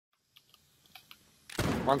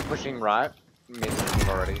One's pushing right. Mid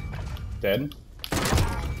already. Dead.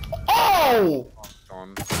 Oh!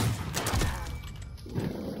 Gone.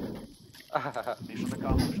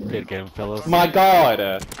 Good game, fellas. My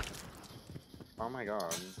god! Oh my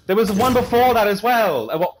god. There was one before that as well!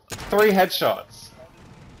 Well, 3 headshots.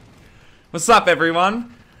 What's up,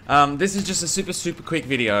 everyone? This is just a super quick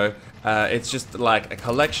video. It's just like a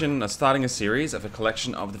collection, starting a series of a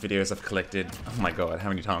collection of the videos I've collected. Oh my god, how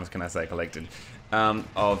many times can I say collected?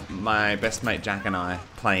 Of my best mate Jack and I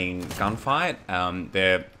playing Gunfight.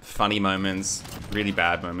 They're funny moments, really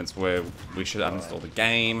bad moments where we should uninstall the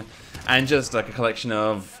game, and just like a collection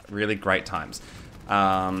of really great times.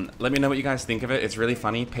 Let me know what you guys think of it. It's really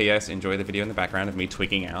funny. P.S. Enjoy the video in the background of me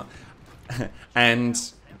twigging out. And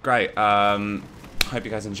great. Hope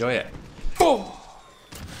you guys enjoy it. Oh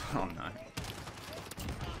no.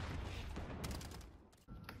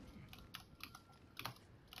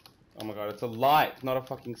 Oh my god, it's a light, not a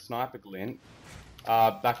fucking sniper glint.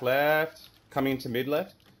 Back left, coming into mid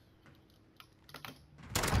left.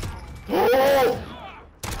 Oh!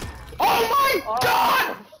 Oh my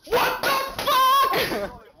god! What the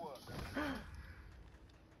fuck?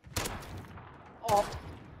 Oh.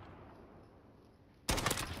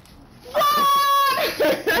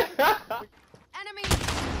 Enemy.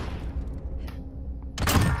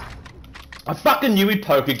 I fucking knew he'd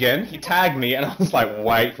poke again. He tagged me and I was like,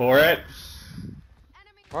 wait for it.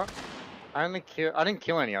 Enemy. What? I didn't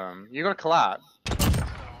kill any of them. You got a collab.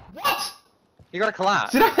 What? You got a collab.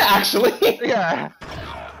 Did I actually? Yeah.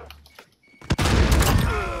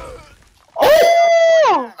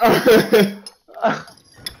 Oh!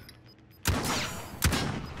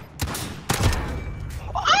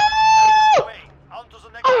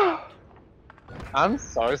 I'm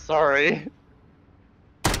so sorry.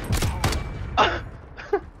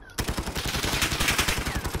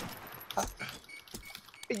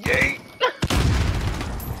 Yay!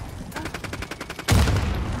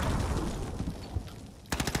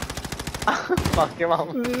 Fuck him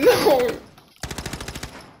up. No!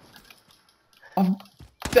 I'm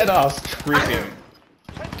dead ass tripping.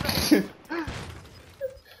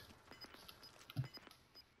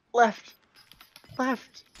 Left.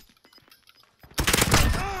 Left.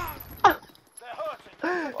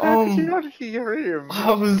 How did you not hear him?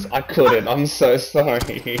 I couldn't, I'm so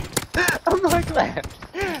sorry. I'm like left.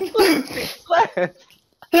 Left.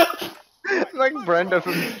 Like Brenda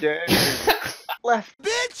from Scared. Left.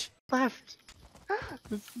 Bitch! Left.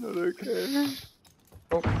 It's not okay.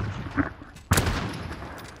 Oh.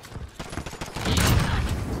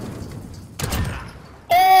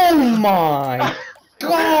 Oh my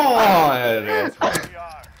god!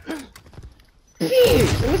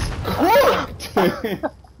 Jeez, it was cooked!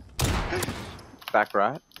 Back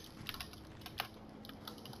right.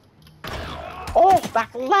 Oh,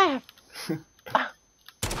 back left!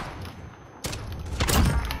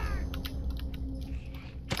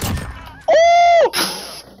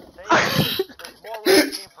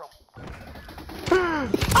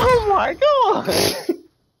 Oh my god!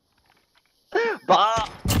 Bah!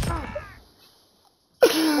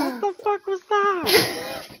 What the fuck was that?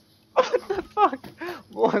 What the fuck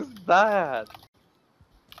was that?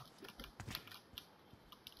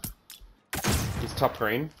 He's top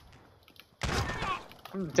green.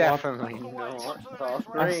 Definitely not top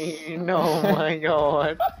green. Oh my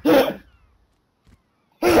god.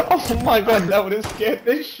 Oh my god, that would have scared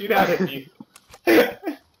the shit out of you.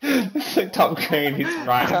 It's like top green, he's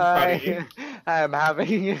right in front of you. I'm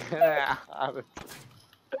having